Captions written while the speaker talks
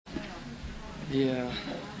Yeah.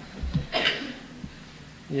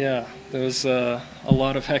 Yeah, there was a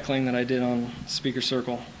lot of heckling that I did on Speaker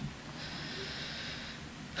Circle.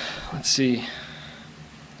 Let's see.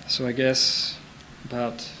 So I guess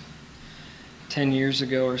about 10 years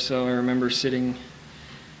ago or so, I remember sitting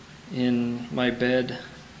in my bed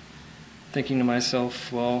thinking to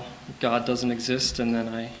myself, well, God doesn't exist, and then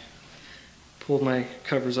I pulled my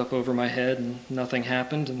covers up over my head and nothing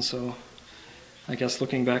happened, and so I guess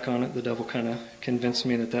looking back on it, the devil kind of convinced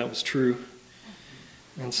me that that was true.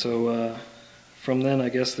 And so from then, I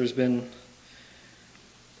guess there's been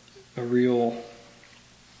a real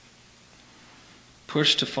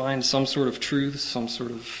push to find some sort of truth, some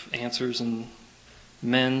sort of answers in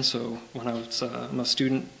men. So when I'm a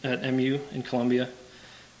student at MU in Columbia,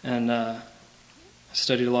 and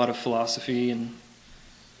studied a lot of philosophy and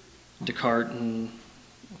Descartes and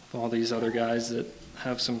all these other guys that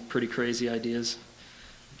have some pretty crazy ideas.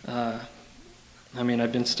 I've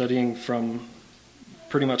been studying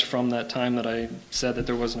pretty much from that time that I said that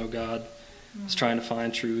there was no God. I was trying to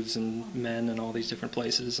find truths in men and all these different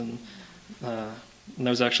places. And there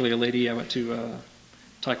was actually a lady, I went to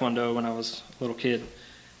Taekwondo when I was a little kid,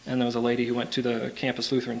 and there was a lady who went to the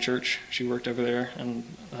Campus Lutheran Church. She worked over there, and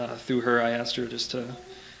through her I asked her just to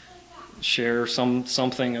share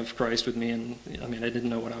something of Christ with me. And I didn't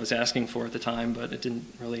know what I was asking for at the time, but it didn't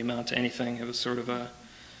really amount to anything. It was sort of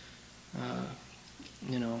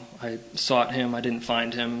I sought him, I didn't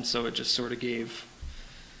find him, so it just sort of gave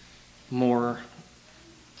more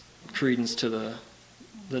credence to the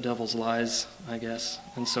devil's lies, I guess.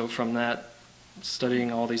 And so from that,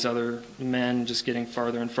 studying all these other men, just getting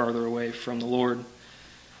farther and farther away from the Lord,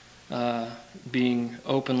 being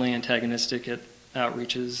openly antagonistic at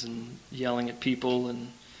outreaches and yelling at people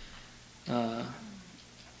and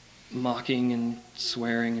mocking and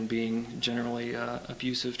swearing and being generally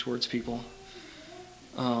abusive towards people.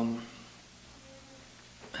 And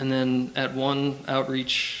then at one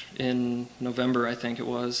outreach in November, I think it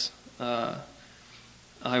was,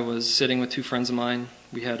 I was sitting with two friends of mine.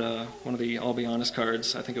 We had one of the I'll Be Honest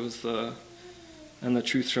cards. I think it was the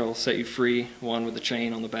Truth Shall Set You Free one with the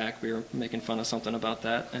chain on the back. We were making fun of something about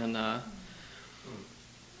that. And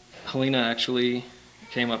Helena actually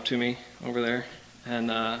came up to me over there and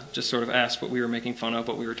just sort of asked what we were making fun of,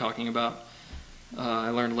 what we were talking about. I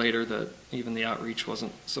learned later that even the outreach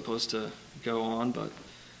wasn't supposed to go on,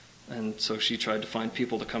 and so she tried to find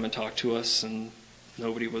people to come and talk to us, and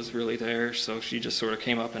nobody was really there, so she just sort of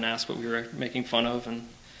came up and asked what we were making fun of, and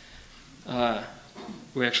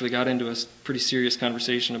we actually got into a pretty serious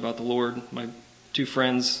conversation about the Lord. My two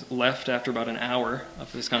friends left after about an hour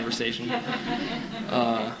of this conversation.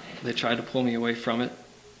 They tried to pull me away from it,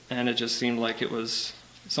 and it just seemed like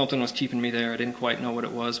something was keeping me there. I didn't quite know what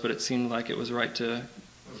it was, but it seemed like it was right to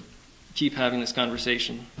keep having this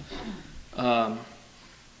conversation.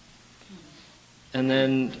 And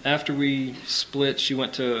then after we split, she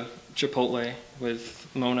went to Chipotle with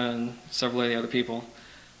Mona and several of the other people.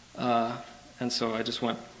 And so I just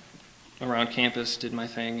went around campus, did my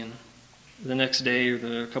thing, and the next day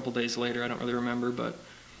or a couple days later, I don't really remember, but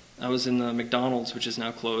I was in the McDonald's, which is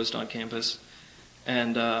now closed on campus,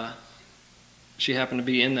 and she happened to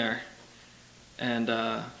be in there, and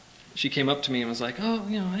she came up to me and was like, "Oh,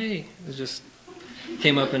 hey." It just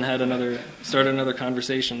came up and started another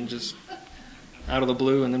conversation just out of the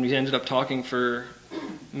blue, and then we ended up talking for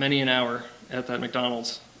many an hour at that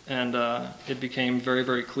McDonald's, and it became very,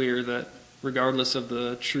 very clear that regardless of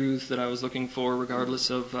the truth that I was looking for, regardless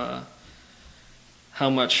of how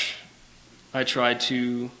much I tried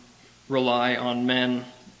to rely on men,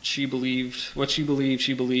 she believed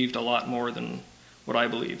a lot more than what I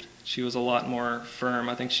believed. She was a lot more firm.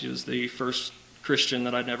 I think she was the first Christian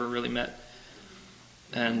that I'd never really met.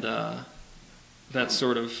 And that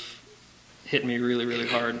sort of hit me really, really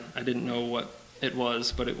hard. I didn't know what it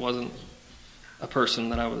was, but it wasn't a person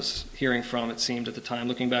that I was hearing from, it seemed at the time.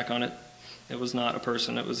 Looking back on it, it was not a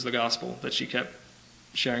person. It was the gospel that she kept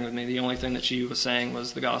sharing with me. The only thing that she was saying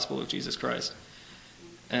was the gospel of Jesus Christ.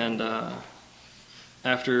 And I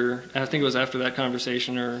think it was after that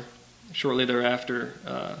conversation or shortly thereafter,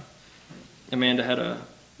 Amanda had a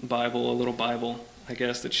little Bible, I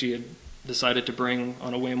guess, that she had decided to bring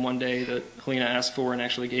on a whim one day that Helena asked for and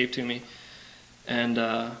actually gave to me. And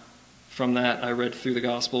from that, I read through the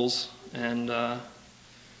Gospels and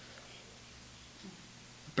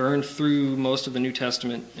burned through most of the New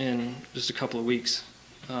Testament in just a couple of weeks.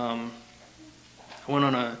 I went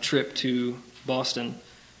on a trip to Boston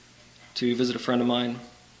to visit a friend of mine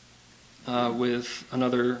with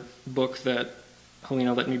another book that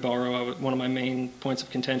Helena let me borrow. One of my main points of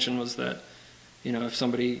contention was that if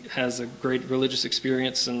somebody has a great religious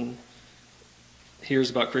experience and hears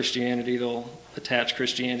about Christianity, they'll attach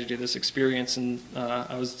Christianity to this experience. And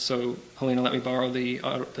Helena let me borrow the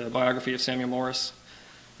biography of Samuel Morris.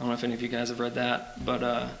 I don't know if any of you guys have read that,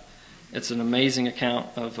 but it's an amazing account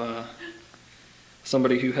of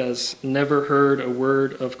somebody who has never heard a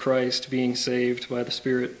word of Christ being saved by the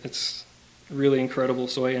Spirit. It's really incredible.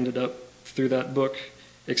 So I ended up, through that book,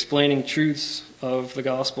 explaining truths of the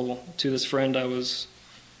gospel to this friend I was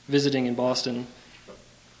visiting in Boston,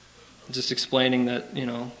 just explaining that,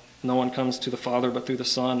 no one comes to the Father but through the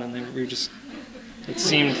Son, and it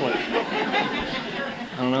seemed like,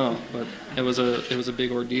 I don't know, but it was a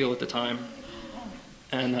big ordeal at the time.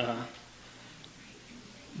 And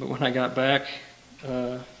but when I got back,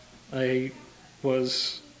 I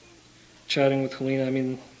was chatting with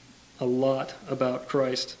Helena, a lot about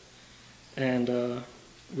Christ. And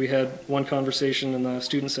we had one conversation in the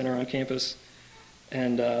student center on campus,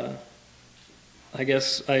 and I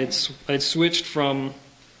guess I'd switched from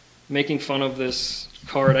making fun of this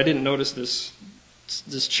card. I didn't notice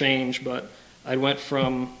this change, but I went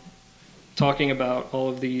from talking about all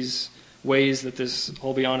of these ways that this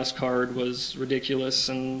I'll Be Honest card was ridiculous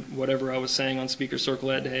and whatever I was saying on Speaker Circle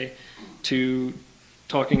that day, to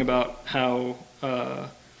talking about how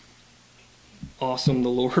awesome the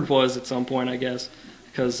Lord was at some point, I guess,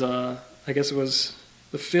 because I guess it was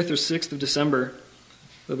the 5th or 6th of December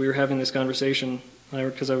that we were having this conversation,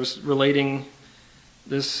 because I was relating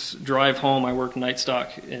this drive home. I worked night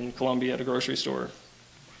stock in Columbia at a grocery store,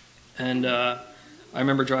 and I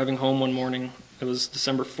remember driving home one morning. It was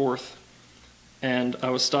December 4th, and I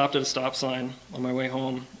was stopped at a stop sign on my way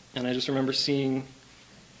home, and I just remember seeing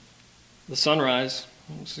the sunrise.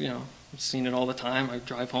 I've seen it all the time. I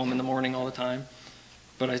drive home in the morning all the time.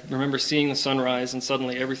 But I remember seeing the sunrise, and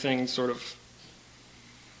suddenly everything sort of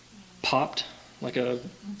popped,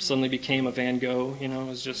 suddenly became a Van Gogh. It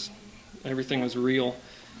was just, everything was real.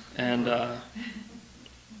 And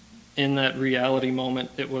in that reality moment,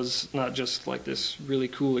 it was not just like this really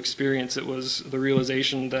cool experience. It was the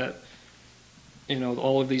realization that,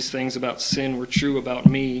 all of these things about sin were true about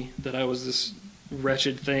me, that I was this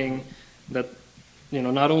wretched thing, that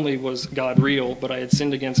not only was God real, but I had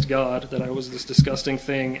sinned against God, that I was this disgusting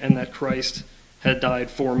thing, and that Christ had died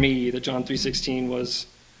for me, that John 3:16 was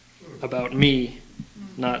about me,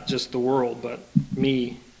 not just the world, but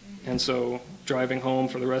me. And so driving home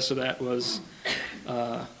for the rest of that was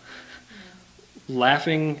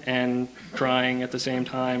laughing and crying at the same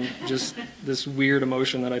time, just this weird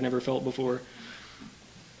emotion that I'd never felt before.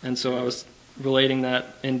 And so I was relating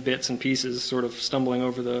that in bits and pieces, sort of stumbling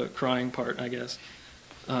over the crying part, I guess,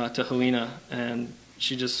 to Helena, and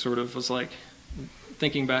she just sort of was like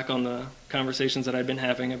thinking back on the conversations that I'd been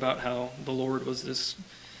having about how the Lord was this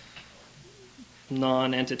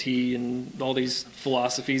non-entity and all these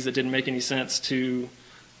philosophies that didn't make any sense, to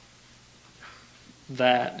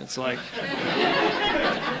that. It's like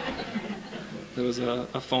there was a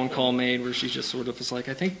phone call made where she just sort of was like,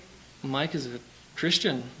 I think Mike is a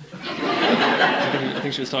Christian. I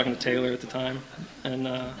think she was talking to Taylor at the time, and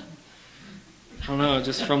I don't know,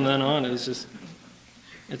 just from then on, it's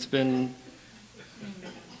been,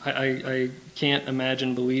 I can't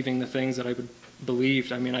imagine believing the things that I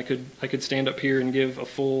believed. I could stand up here and give a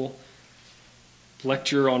full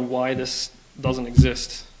lecture on why this doesn't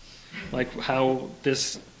exist, like how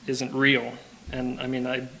this isn't real. And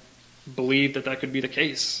I believed that could be the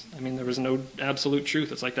case. There was no absolute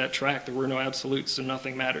truth. It's like that track. There were no absolutes, and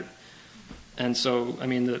nothing mattered. And so,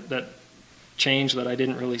 that change that I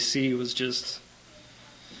didn't really see was just,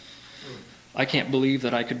 I can't believe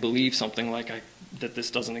that I could believe something that this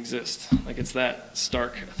doesn't exist. Like, it's that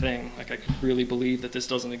stark thing. Like, I could really believe that this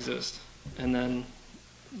doesn't exist. And then,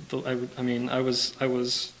 I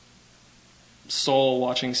was Saul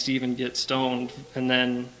watching Stephen get stoned, and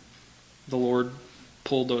then the Lord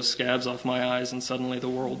pulled those scabs off my eyes, and suddenly the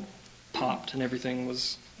world popped, and everything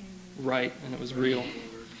was right, and it was real.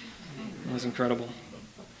 It was incredible.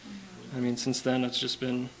 Since then, it's just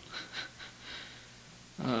been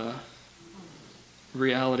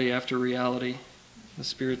reality after reality. The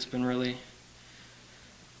Spirit's been really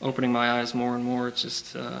opening my eyes more and more. It's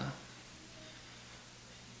just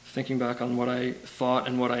thinking back on what I thought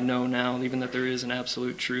and what I know now, even that there is an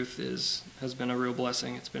absolute truth, has been a real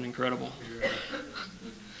blessing. It's been incredible.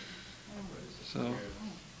 So,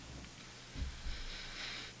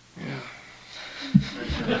 yeah.